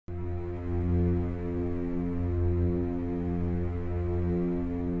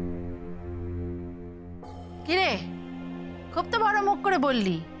কিরে, খুব তো বড় মুখ করে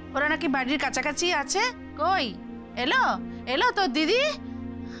বললি ওরা নাকি বাড়ির কাছাকাছি আছে। কই এলো এলো তোর দিদি?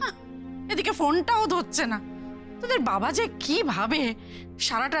 এদিকে ফোনটাও ধরছে না। তোদের বাবা যে কি ভাবে,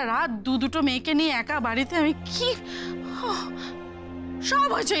 সারাটা রাত দুটো মেয়েকে নিয়ে একা বাড়িতে। আমি কি সব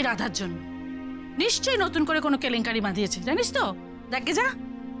হয়েছে ওই রাধার জন্য। নিশ্চয়ই নতুন করে কোনো কেলেঙ্কারি বাঁধিয়েছে, জানিস তো। দেখে যা,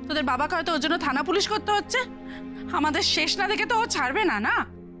 তোদের বাবাকে হয়তো ওর জন্য থানা পুলিশ করতে হচ্ছে। আমাদের শেষ না দেখে তো ও ছাড়বে না। না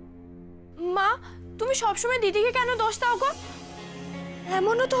মা, তুমি সবসময় দিদিকে কেন দোষ দাও গো?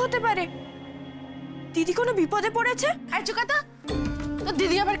 এমনও তো হতে পারে দিদি কোনো বিপদে পড়েছে। এই চুকাতা, তোর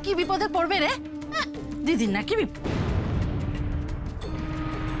দিদি আবার কি বিপদে পড়বে রে? দিদির না কি বিপদ?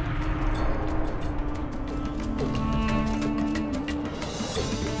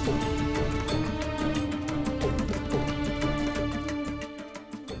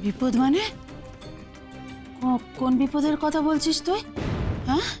 বিপদ মানে কোন বিপদের কথা বলছিস তুই?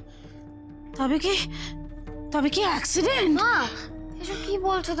 হ্যাঁ, তবে কি অ্যাক্সিডেন্ট? মা, এসব কি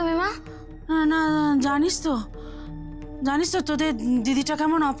বলছো তুমি মা? না জানিস তো তোদের দিদিটা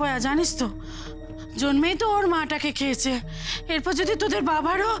কেমন অপয়া, জানিস তো। জন্মেই তো ওর মাটাকে খেয়েছে। এরপর যদি তোদের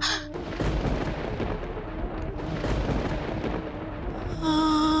বাবারও।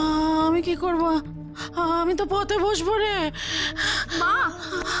 আমি কি করব? আমি তো পথে বসবো রে মা।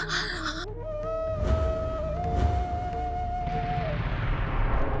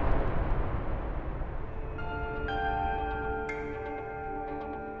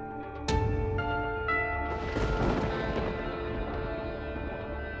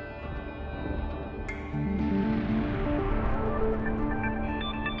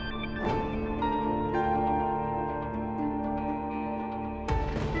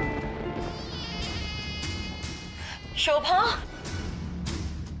 শোভা,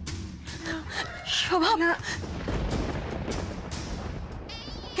 শোভা,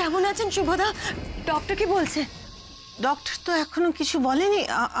 কেমন আছেন শুভদা? ডক্টর কি বলছে? ডক্টর তো এখনো কিছু বলেনি,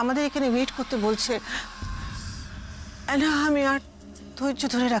 আমাদের এখানে ওয়েট করতে বলছে। না, আমি আর ধৈর্য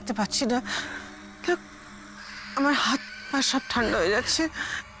ধরে রাখতে পারছি না। আমার হাত পা সব ঠান্ডা হয়ে যাচ্ছে।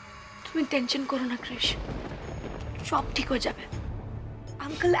 তুমি টেনশন করো না কৃষ, সব ঠিক হয়ে যাবে।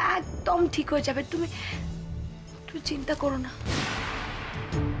 আঙ্কেল একদম ঠিক হয়ে যাবে, তুমি চিন্তা করো না।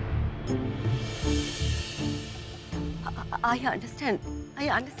 I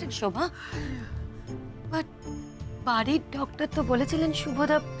understand শোভা, বাট বাড়ির ডক্টর তো বলেছিলেন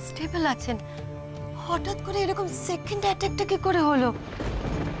শুভদা স্টেবল আছেন। হঠাৎ করে এরকম সেকেন্ড অ্যাটাকটা কি করে হলো?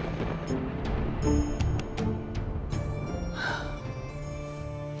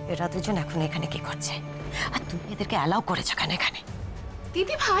 এরা দুজন এখন এখানে কি করছে, আর তুমি এদেরকে অ্যালাউ করেছো কেন এখানে?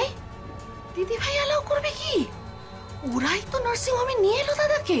 দিদি ভাই অ্যালাউ করবে কি? ওরাই তো নার্সিং হোমে নিয়ে এলো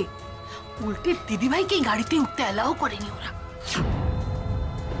দাদাকে। উল্টে দিদি ভাইকে গাড়িতে উঠতে অ্যালাউ করেনি ওরা।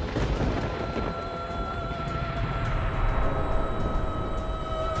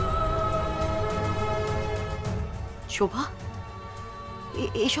 শোভা,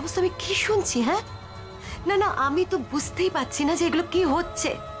 এই সমস্ত আমি কি শুনছি? হ্যাঁ, না আমি তো বুঝতেই পারছি না যে এগুলো কি হচ্ছে।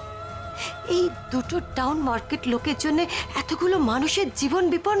 এই দুটো টাউন মার্কেট লোকের জন্য এতগুলো মানুষের জীবন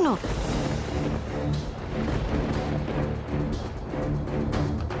বিপন্ন।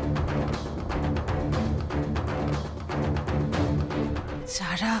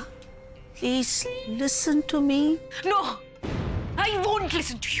 Zara, please listen to me. No, I won't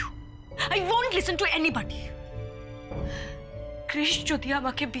listen to you. I won't listen to anybody. কৃষ যদি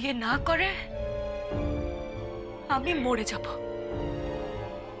আমাকে বিয়ে না করে, আমি মরে যাব।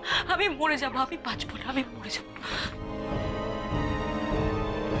 আমি বাঁচবো না, আমি মরে যাব।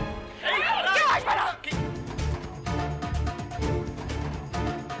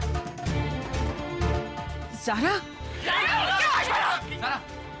 Zara?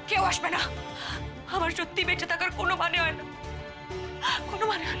 কেউ আসবে না। আমার সত্যি বেঁচে থাকার কোনো মানে হয় না,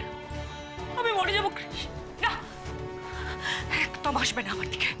 আমি মরে যাবো কৃষ। না, একদম আসবে না আমার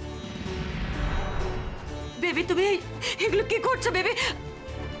দিকে। বেবি, তুমি এগুলো কি করছো বেবি?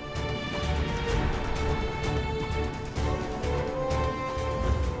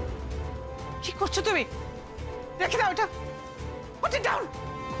 কি করছো তুমি? রেখে দাও এটা। Put it down.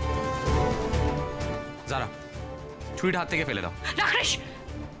 যারা ছুরিটা হাত থেকে ফেলে দাও। না কৃষ,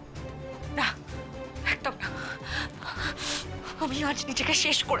 না, একদম না। আমি আজ নিজেকে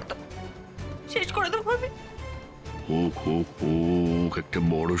শেষ করে দেবো আমি। হোক একটা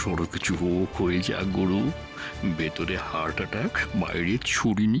বড় সড়ো কিছু হয়ে যাক গুরু। ভেতরে হার্ট অ্যাটাক, বাইরে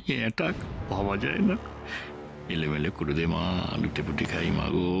ছুরি নিয়ে অ্যাটাক, ভাবা যায় না। এলেমেলে করে দে মা, লুটে পুটে খাই মা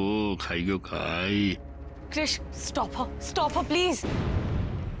গো, খাই। কৃষ, স্টপ প্লিজ।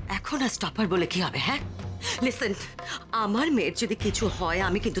 এখন আর স্টপার বলে কি হবে? হ্যাঁ, লিসেন, আমার মেয়ের যদি কিছু হয়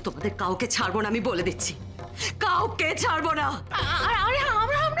আমি কিন্তু তোমাদের কাউকে ছাড়বো না, আমি বলে দিচ্ছি। কাউকে ছাড়বো না। আরে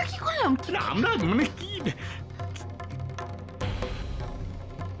আমরা কি করলাম? আমরা মানে কি?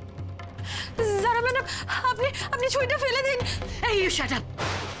 যারা ম্যাডাম, আপনি ছুরিটা ফেলে দিন। এই you shut up.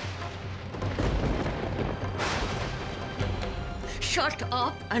 Shut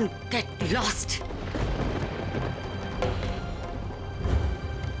up and get lost.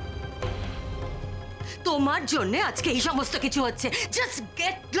 তোমার জন্য আজকে এই সমস্ত কিছু হচ্ছে। Just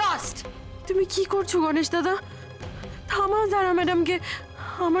get lost. তুমি কি করছো গণেশ দাদা? থামাও যারা ম্যাডামকে।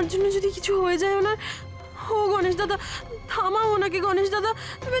 আমার জন্য যদি কিছু হয়ে যায় ওনার, ও গণেশ দাদা থামাও ওনাকে। গণেশ দাদা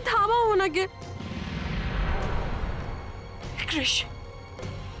তুমি থামাও ওনাকে।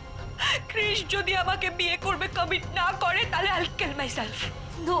 ক্রিশ যদি আমাকে বিয়ে করবে, কমিট না করে, তাহলে I'll kill myself.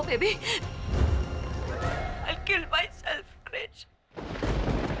 No baby, I'll kill myself. Krrish,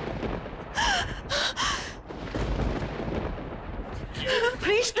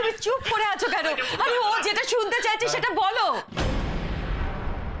 Krrish তুমি চুপ করে আছো কেন? আরে ও যেটা শুনতে চাইছে সেটা বলো।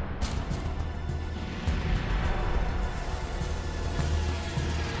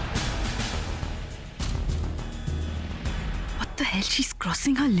 What the hell, she's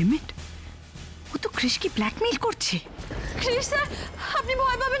crossing her limit. ও তো ক্রিশকে ব্ল্যাকমেইল করছে। ক্রিশ স্যার, আপনি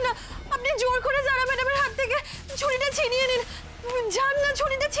ভয় পাবেন না। আপনি জোর করে যারা ম্যাডামের হাত থেকে ছুরিটা ছিনিয়ে নিন। জান না,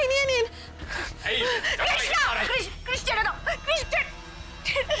 ছুরিটা ছিনিয়ে নিন। ক্রিশ ছেড়ে দাও। ক্রিশ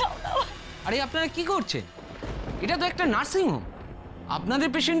ছেড়ে দাও। আরে আপনারা কি করছেন? এটা তো একটা নার্সিং হোম। আপনাদের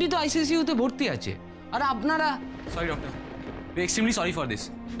পেশেন্টই তো আইসিইউতে ভর্তি আছে, আর আপনারা। Sorry doctor, we extremely sorry for this.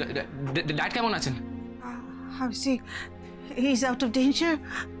 Dad কেমন আছেন? He is out of danger.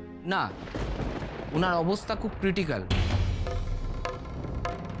 না, ওনার অবস্থা খুব ক্রিটিক্যাল।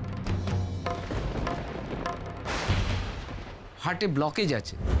 হার্টে ব্লকেজ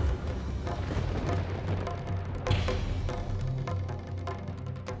আছে।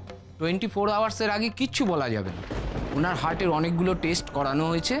 টোয়েন্টি 4 আওয়ার্সের আগে কিচ্ছু বলা যাবে না। ওনার হার্টের অনেকগুলো টেস্ট করানো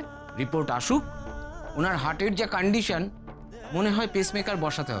হয়েছে, রিপোর্ট আসুক। ওনার হার্টের যা কন্ডিশন, মনে হয় পেসমেকার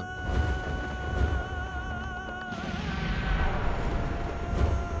বসাতে হবে।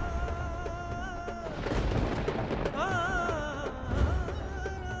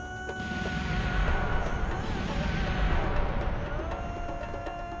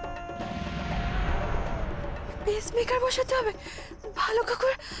 পেসমেকার বসাতে হবে? ভালো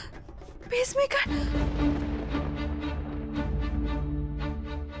কাকুর পেসমেকার?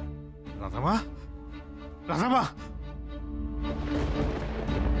 রাধামা, রাধামা,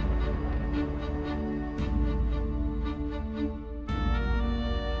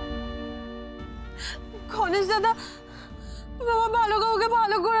 গণেশ দাদা, বাবা ভালো কাউকে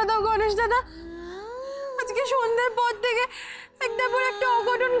ভালো করে দাও গণেশ দাদা। আজকে সন্ধ্যের পর থেকে একটার পর একটা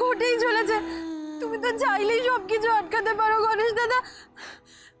অঘটন ঘটেই চলেছে। তুমি তো চাইলেই সবকিছু আটকাতে পারো গণেশ দাদা,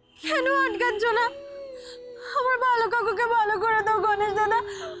 কেন আটকাচ্ছ না? আমার ভালো কাকুকে ভালো করে দাও গণেশ দাদা,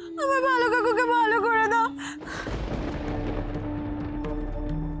 আমার ভালো কাকুকে ভালো করে দাও।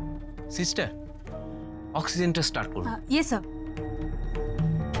 সিস্টার, অক্সিজেনটা স্টার্ট করুন। Yes sir.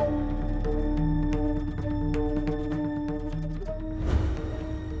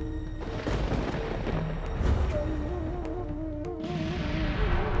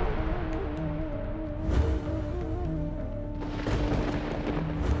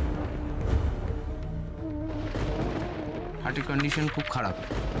 হার্টের কন্ডিশন খুব খারাপ,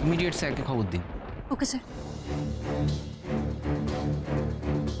 ইমিডিয়েট স্যারকে খবর দিন। Okay sir.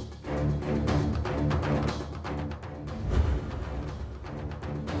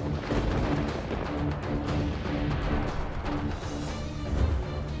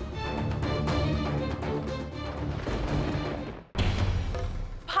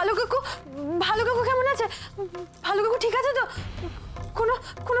 ভালো কাকু, ভালো কাকু কেমন আছে? ভালো কাকু ঠিক আছে তো?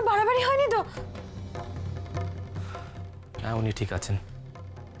 কোনো বাড়াবাড়ি হয়নি তো? হ্যাঁ, উনি ঠিক আছেন।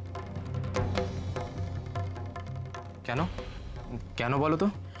 কেন কেন বলো তো?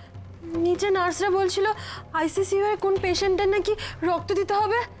 নিচে নার্সরা বলছিল আইসিইউ এর কোন পেশেন্টের নাকি রক্ত দিতে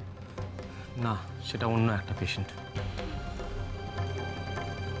হবে। না, সেটা অন্য একটা পেশেন্ট।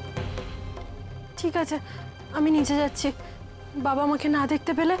 ঠিক আছে, আমি নিচে যাচ্ছি। বাবা আমাকে না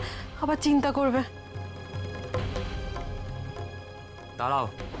দেখতে পেলে আবার চিন্তা করবে। দাঁড়াও,